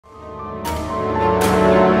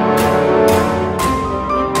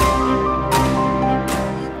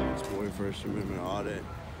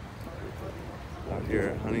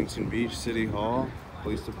Beach City Hall,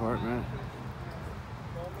 Police Department.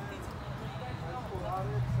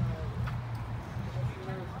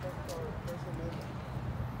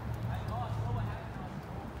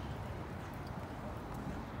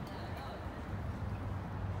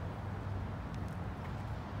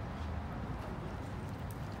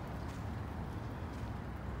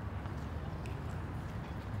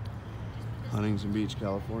 Huntington Beach,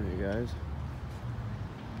 California, guys.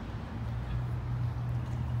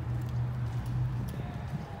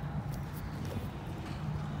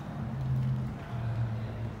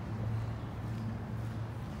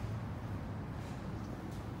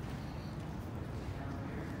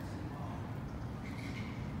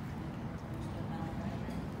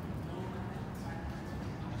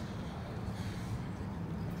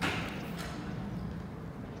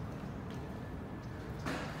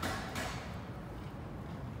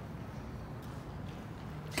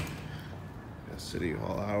 City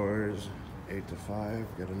Hall hours, 8 to 5.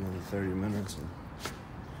 Got another 30 minutes.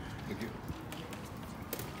 Thank you.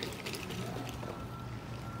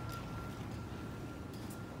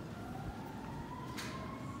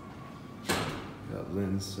 Got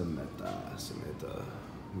Lynn Sameta,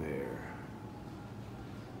 Mayor.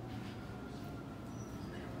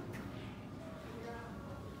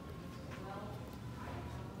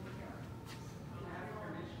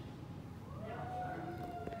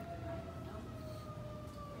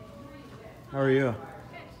 How are you? Good. How are you?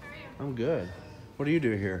 I'm good. What do you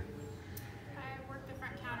do here? I work the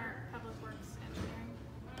front counter at Public Works Engineering.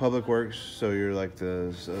 Public Works. So you're like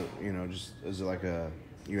the, you know, just is it like a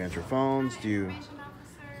you answer phones? Do you? Information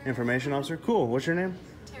officer. Information officer. Cool. What's your name?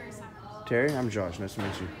 Terry Summers. Terry. I'm Josh. Nice to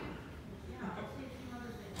meet you.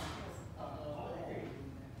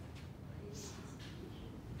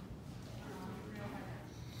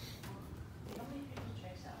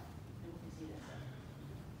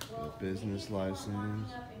 Business license.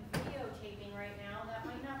 Videotaping right now, that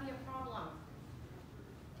might not be a problem.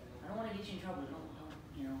 I don't want to get you in trouble,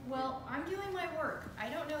 you know. Well, I'm doing my work. I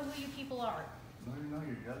don't know who you people are. No,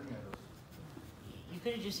 you're yelling at us. You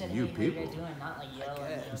could have just said, You hey, how you people. guys doing? Not like yell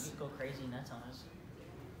and just go crazy nuts on us.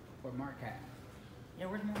 Where Mark at? Yeah,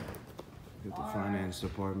 where's Mark? Get the finance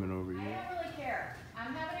department over I here. don't really care.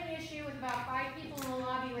 I'm having an issue with about 5 people in the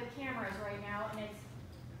lobby with cameras right now, and it's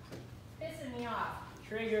pissing me off.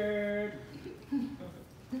 Triggered.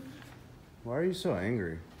 Why are you so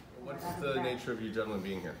angry? What's the nature of you gentlemen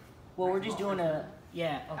being here? Well, we're just doing a,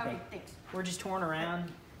 yeah, okay. Okay, thanks. We're just touring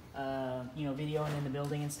around, you know, videoing in the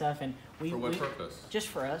building and stuff, and For what purpose? Just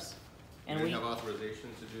for us. You And didn't we have authorization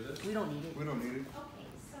to do this? we don't need it. We don't need it. Okay,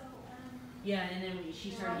 so, Yeah, and then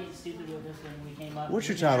she started getting stupid with us when we came up. What's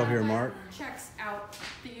your title here, Mark? checks out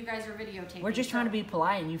that you guys are videotaping. We're just trying to be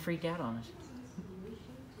polite, and you freaked out on us.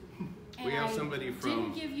 And We have somebody from-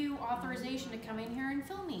 didn't give you authorization to come in here and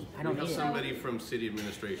film me. I don't We have need it. somebody from city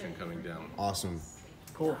administration coming down. Awesome.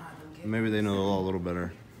 Cool. Maybe they know the law a little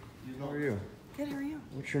better. How are you? Good, how are you?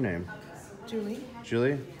 What's your name? Julie.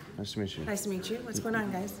 Julie? Nice to meet you. Nice to meet you. What's going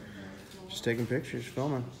on, guys? Just taking pictures,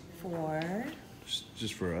 filming. For...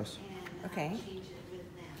 Just for us. Okay.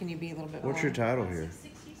 Can you be a little bit What's more... your title here?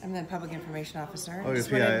 I'm the Public Information Officer. Oh, you're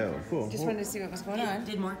Just wanted- PIO. Cool. Just wanted to see what was going on.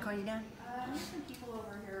 Did Mark call you down? There's some people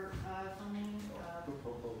over here filming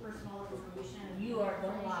personal information. You are,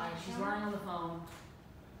 don't lie. She's lying on the phone.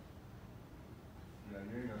 Yeah,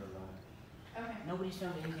 you're gonna lie. Okay. Nobody's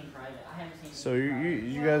filmed anything private. I haven't seen. So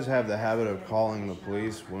you guys have the habit of calling the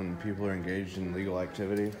police when people are engaged in illegal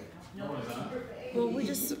activity? Well, we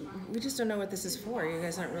just don't know what this is for. You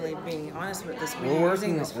guys aren't really being honest with this. We're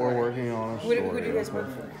working on a Who story. do you guys work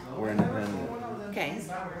for? We're independent. Okay.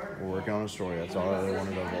 We're working on a story. That's all I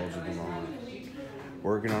wanted to divulge at the moment.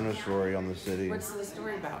 Working on a story on the city. What's the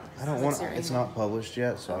story about? I don't want. It's not published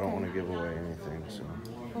yet, so I don't Okay. want to give away anything. So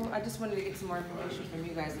Well, I just wanted to get some more information from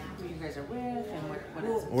you guys, who you guys are with, and what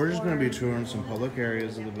it's we're just going to be for. touring some public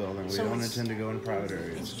areas of the building. We So don't it's- intend to go in private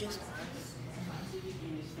areas. Just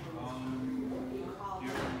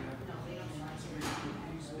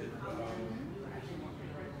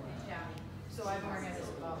Yeah. So I've organized this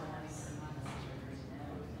with all the money.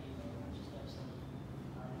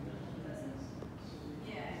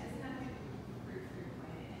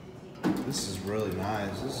 This is really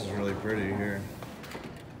nice. This is really pretty here.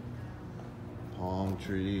 Palm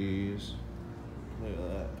trees. Look at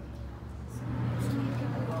that.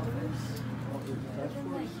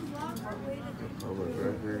 Public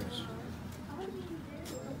records.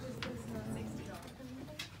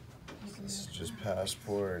 This is just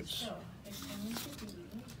passports.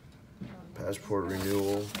 Passport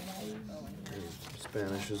renewal.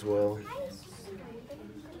 Spanish as well.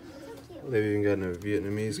 They've even gotten a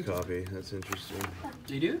Vietnamese copy. That's interesting.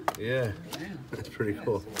 You do? Yeah, Yeah. that's pretty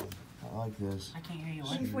cool. I like this. I can't hear you.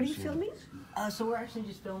 What are you filming? So we're actually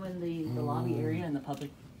just filming the lobby area and the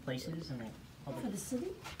public places and the public. For the city?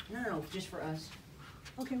 No, just for us.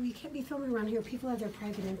 Okay, well, you can't be filming around here. People have their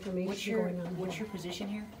private information going on. What's your position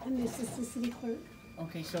here? I'm the assistant city clerk.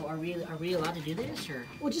 Okay, so are we allowed to do this or?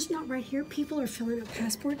 Well, just not right here. People are filling a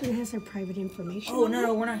passport and it has their private information. Oh on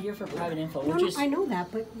no, it. we're not here for private info. No, We're no, just. I know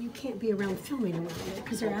that, but you can't be around filming around it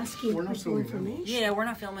because they're asking personal information. Yeah, we're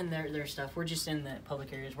not filming their stuff. We're just in the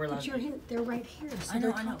public areas. We're allowed. But they're right here, so I know,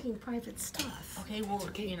 they're I know. talking private stuff. Okay, well,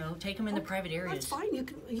 take them in the private areas. That's fine.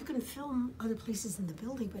 You can film other places in the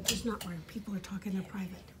building, but just not where people are talking in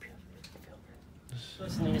private.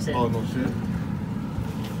 Selena said. Oh, no shit.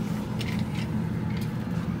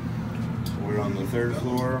 We're on the 3rd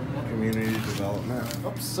floor, community development.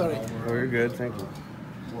 Oops, sorry. Oh, you're good, thank you.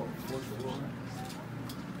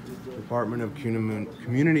 Department of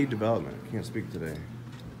Community Development. Can't speak today.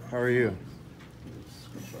 How are you?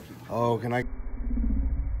 Oh, can I?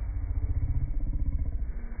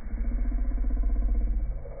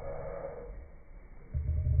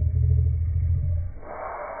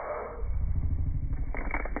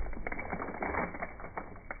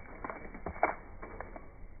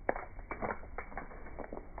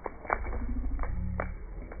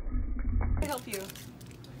 Help you.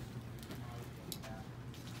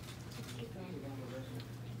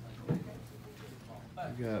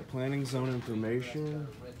 We got planning zone information,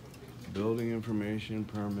 building information,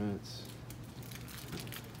 permits.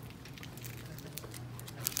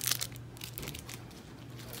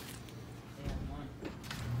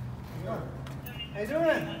 How you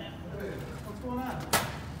doing? What's going on?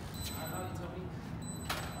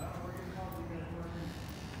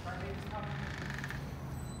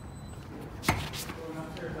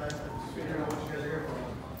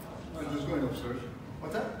 We're just going upstairs.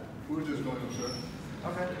 What's that? We're just going upstairs.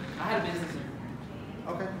 Okay. I had a business here.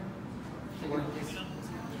 Okay.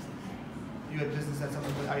 You had business at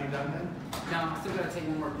something, are you done then? No, I still gotta take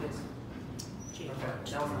one more place. Okay. That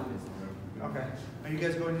was my business. Okay. Are you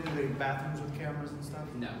guys going into the bathrooms with cameras and stuff?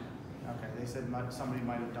 No. Okay, they said somebody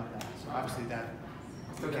might have done that, so obviously that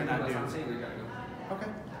Still you gotta cannot do do. what I'm saying, we gotta go.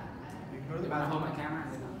 Okay. You can go to the If I hold bathroom. my camera,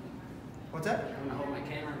 then What's that? I'm gonna hold my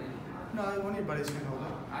camera, then. No, one of your buddies can hold it.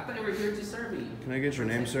 I thought you were here to serve me. Can I get your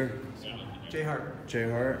name, sir? Jay Hart. Jay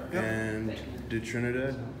Hart Yep. and de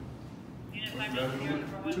Trinidad.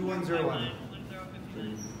 2101.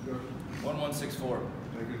 1164.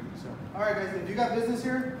 Thank you. All right, guys, if you got business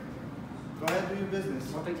here, go ahead and do your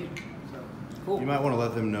business. Well, thank you. You might want to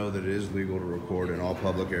let them know that it is legal to record in all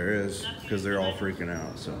public areas because they're all freaking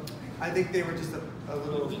out. So I think they were just a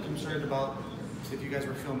little concerned about if you guys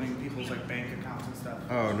were filming people's like bank accounts and stuff.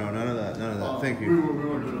 oh no, none of that, none of that. Thank We you.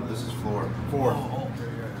 were doing This is floor.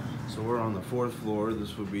 So we're on the 4th floor.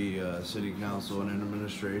 This would be city council and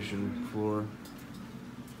administration floor.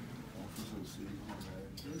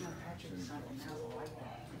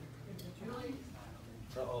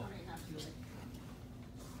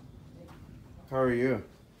 How are you?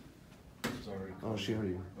 Sorry. Oh, she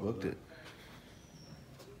already booked it.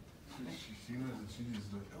 She knows that she is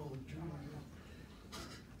like, oh, Julia.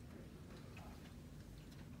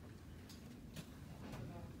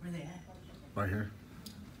 Where they at? Right here.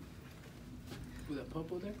 With a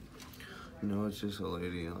popo there? No, it's just a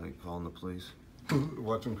lady like calling the police.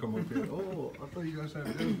 Watch him come up here. Oh, I thought you guys had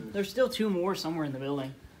business. There's still 2 more somewhere in the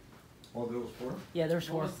building. Oh, there was 4? Yeah, there's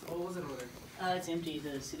 4. What was it over there? It's empty.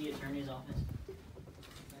 The city attorney's office.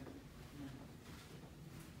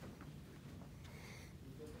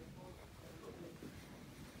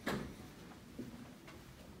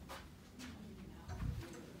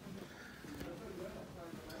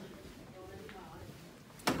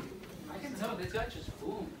 I can tell this guy just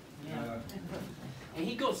boom. Yeah. And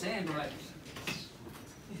he goes in, but like,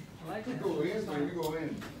 I like to Go go in, in. so you go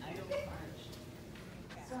in.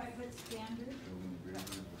 So I put standard.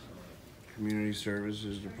 Community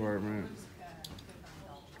Services Department.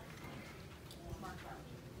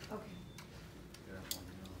 Okay.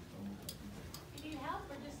 You need help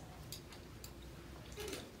or just?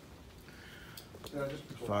 Yeah, just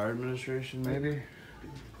Fire Administration, maybe?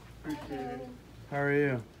 appreciate it. How are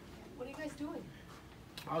you? What are you guys doing?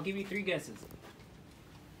 I'll give you 3 guesses.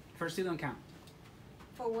 First 2 don't count.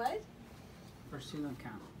 For what? First 2 don't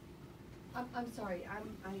count. I'm sorry.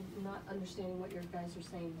 I'm not understanding what your guys are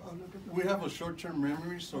saying. We have a short-term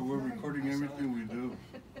memory, so we're recording everything we do.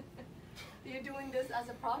 You're doing this as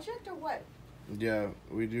a project or what? Yeah,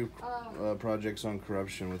 we do projects on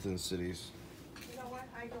corruption within cities. You know what?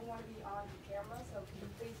 I don't want to be on camera, so can you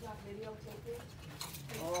please not videotape it?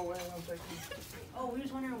 Can Oh, well, I'm sorry. Oh, we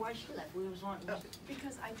was wondering why she left. We was wanting.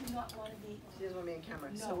 Because I do not want to be. She doesn't want to be on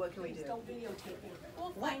camera, No, so what can we please do? don't videotape me.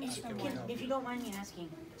 We'll What? find someone. If you don't mind me asking,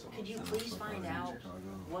 could you please find out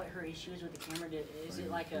what her issue is with the camera? Is it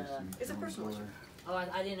like a? It's a personal issue. Oh,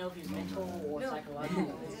 I didn't know if it was mental or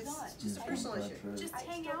psychological. It's just a personal issue. Just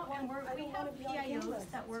hang out and we have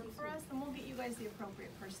PIOs that work for us, and we'll get you guys the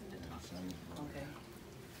appropriate person to talk to. Okay.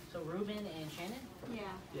 So Ruben and Shannon? Yeah.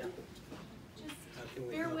 Yeah.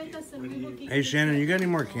 Just bear with us and we will get you. Hey Shannon, you got any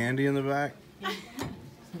more candy in the back?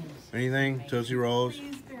 Anything? Tootsie Rolls?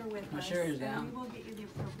 Please bear with My us, shirt is and down. we will get you the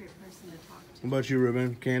appropriate person to talk to. What about you,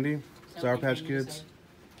 Ruben? Candy? Sour Something Patch you need to Kids?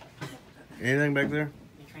 say? Anything back there?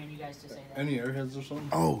 They train you guys to say that. Any airheads or something?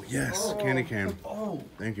 Oh, yes. Candy can. Oh.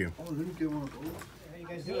 Thank you. Oh, let me get one of those. How you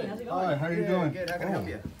guys Hey, doing? how's it going? Hi, how you doing? Good, how can I help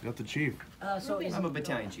you? Got the chief. So is I'm a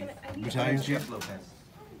battalion chief. Battalion chief? Lopez.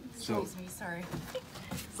 So, Excuse me, sorry.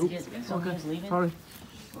 someone's leaving? sorry.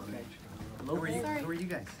 Who are you? Who are you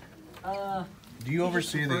guys? Do you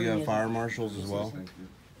oversee the fire marshals as well?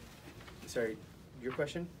 Sorry, your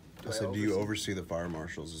question? I said, do you oversee the fire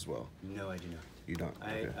marshals as well? No, I do not. You don't?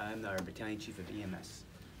 Okay. I'm our battalion chief of EMS.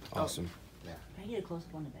 Awesome. Yeah. Can I get a close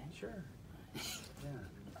up on the bench? Sure. Yeah.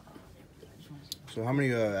 So how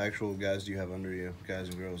many actual guys do you have under you, guys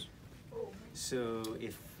and girls? So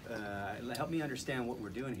if help me understand what we're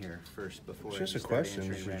doing here first before. It's just you a start question,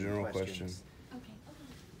 answering just a random general questions. Okay.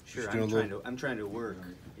 Sure, Just doing a I'm trying to work.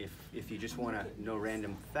 If you just want to know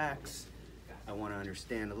random facts, I want to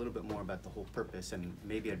understand a little bit more about the whole purpose, and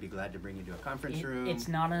maybe I'd be glad to bring you to a conference room. It's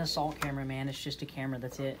not an assault camera, man. It's just a camera.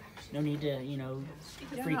 That's it. No need to,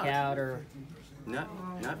 freak out or. Not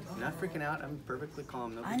freaking out. I'm perfectly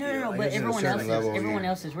calm. No I big know, deal. no, I but just- everyone else is. level, Everyone yeah.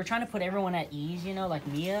 else is. We're trying to put everyone at ease, like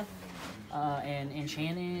Mia, and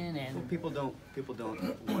Shannon Well, and. people don't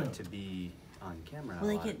want to be on camera.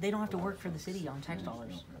 Well, a lot. they don't have to work for the city on tax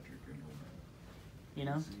dollars.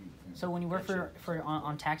 So when you work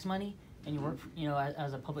on tax money and you work,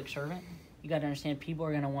 as a public servant, you got to understand people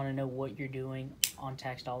are going to want to know what you're doing on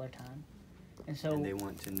tax dollar time, and so. And they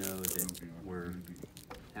want to know that we're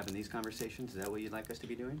having these conversations. Is that what you'd like us to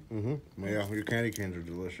be doing? Mm-hmm. Yeah, your candy cans are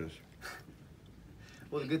delicious.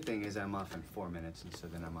 Well, the good thing is I'm off in 4 minutes, and so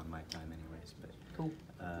then I'm on my time anyways. But Cool.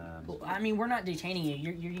 Cool. I mean, we're not detaining you.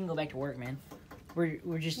 You can go back to work, man. We're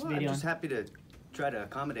just well, I'm videoing. just happy to try to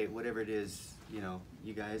accommodate whatever it is,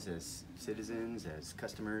 you guys as citizens, as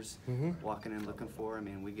customers, walking in looking for. I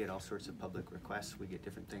mean, we get all sorts of public requests. We get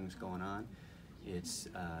different things going on. It's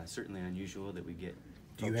certainly unusual that we get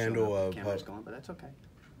Do you folks showing handle up with cameras going, but that's okay.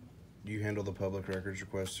 Do you handle the public records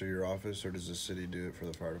requests through your office, or does the city do it for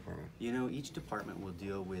the fire department? Each department will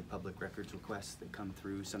deal with public records requests that come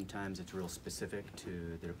through. Sometimes it's real specific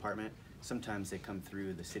to the department. Sometimes they come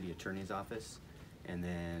through the city attorney's office, and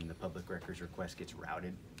then the public records request gets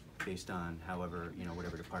routed based on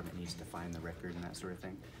whatever department needs to find the record and that sort of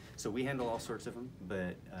thing. So we handle all sorts of them,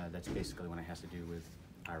 but that's basically when it has to do with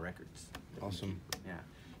our records. Awesome. Yeah.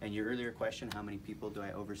 And your earlier question, how many people do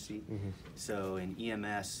I oversee? So in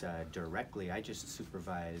EMS directly, I just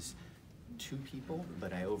supervise 2 people,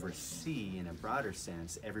 but I oversee, in a broader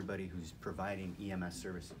sense, everybody who's providing EMS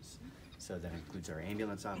services. So that includes our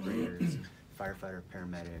ambulance operators, firefighter,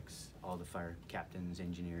 paramedics, all the fire captains,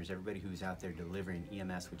 engineers, everybody who's out there delivering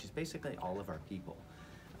EMS, which is basically all of our people.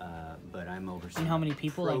 But I'm overseeing. And how many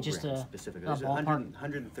people? Like just programs a specifically. a There's ballpark?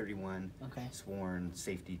 131 Okay. sworn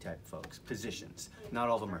safety type folks, positions. Not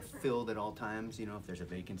all of them are filled at all times. If there's a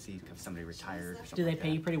vacancy, if somebody retired or something. Do they like pay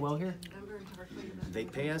you that. pretty well here? They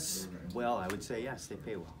pay us well. I would say yes, they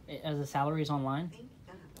pay well. As the salaries online?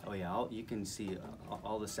 Oh yeah, you can see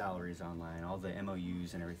all the salaries online, all the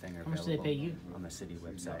MOUs and everything are How much do available they pay you? on the city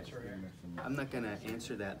website. I'm not gonna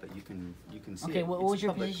answer that, but you can see. Okay, it. what It's was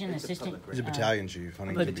your public- position? it's a Assistant? public He's a record. battalion chief,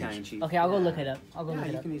 Huntington Beach. Battalion chief. Okay, I'll go Yeah. look it up. I'll go Yeah, look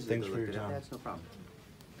it you up. can easily Thanks go for look your it up. time. That's no problem.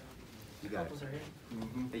 You got it.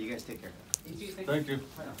 Hey, you guys take care. Thank you.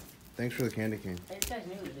 Thanks for the candy cane. Hey, this guy's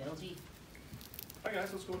new, is it LT? Hi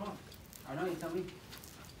guys, what's going on? I know, you tell me.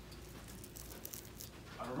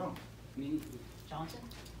 I don't know. Me. Johnson?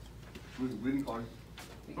 We didn't call you.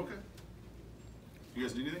 Okay. You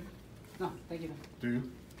guys need anything? No, thank you. Do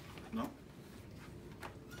you? No?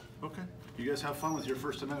 Okay. You guys have fun with your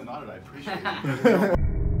First Amendment audit. I appreciate it.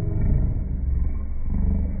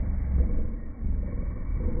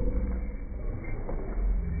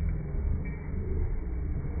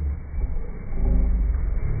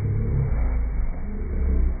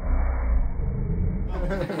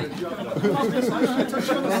 Good job.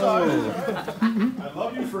 I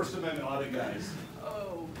love you First Amendment audit guys.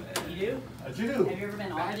 Oh, man. You do? I do. Have you ever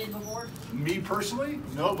been audited before? Me personally?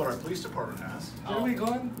 No, but our police department has. Where are we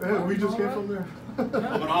going? We just came from there. I'm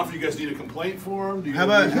gonna offer you guys need a complaint form. Do you How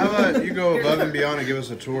about you go above and beyond and give us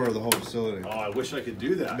a tour of the whole facility? Oh, I wish I could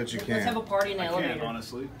do that. Bet you Let's have can't. a party in the I elevator. can't,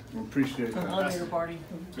 honestly. Appreciate that. Elevator party.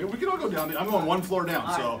 Yeah, we can all go down there. I'm going one floor down, All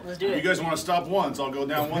right, so let's do if it. you guys want to stop once, I'll go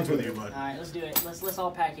down once with you, but. All right, let's do it. Let's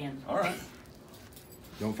all pack in. All right.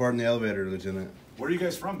 Don't fart in the elevator, Lieutenant. Where are you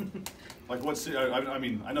guys from? Like, what city? I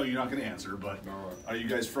mean, I know you're not going to answer, but are you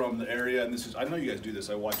guys from the area? And this is, I know you guys do this.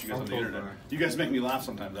 I watch you guys on the internet. You guys make me laugh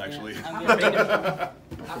sometimes, actually. Yeah,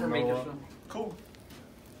 I'm from Bakersfield. Cool.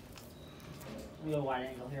 We go wide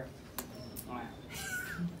angle here. All right.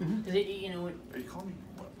 Cause it, you know. Are you calling me?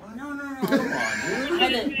 What? No. Come on, dude.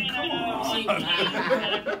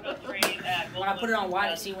 When I put it on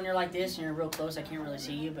wide, see when you're like this and you're real close, I can't really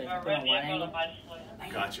see you. But if you put it on wide angle,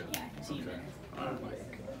 Gotcha. yeah, I can see you better.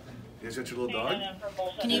 You guys got your little dog?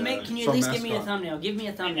 Can you at least give me a thumbnail? Give me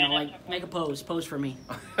a thumbnail. Like make a pose. Pose for me.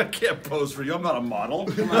 I can't pose for you. I'm not a model.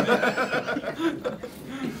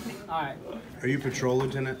 All right. Are you patrol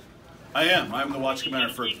lieutenant? I am. I'm the watch commander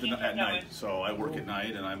for at night, so I work at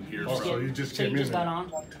night and I'm here. Oh, so you just came in got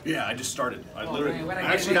on? Yeah, I just started. I man, what a I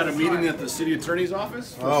actually great had a way to meeting start. at the city attorney's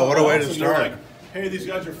office. Oh, what a way to And they're start. like, hey, these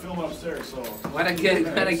guys are filming upstairs, so. What a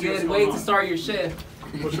good way to start your shift.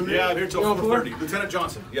 Yeah, I'm here till 4:30. Lieutenant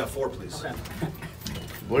Johnson. Yeah, 4, please.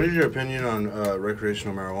 What is your opinion on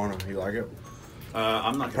recreational marijuana? You like it?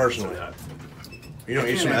 I'm not gonna Personally. answer that. You don't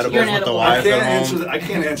eat some You're edibles an with the edible. wife at home? I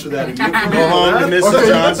can't answer that. Go home to Mrs.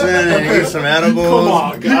 Johnson and eat some edibles? Come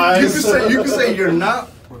on, guys. You can say you're not.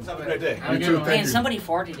 Have a great day. Have a good one. Man, somebody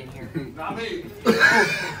farted in here. Not me.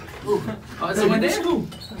 Oh, someone there?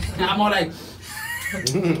 I'm all like,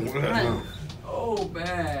 Mm. oh,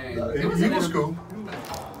 man. He was cool.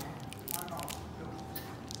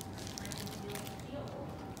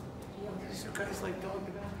 You guys like dog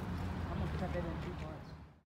to I'm gonna cut that in 2 parts.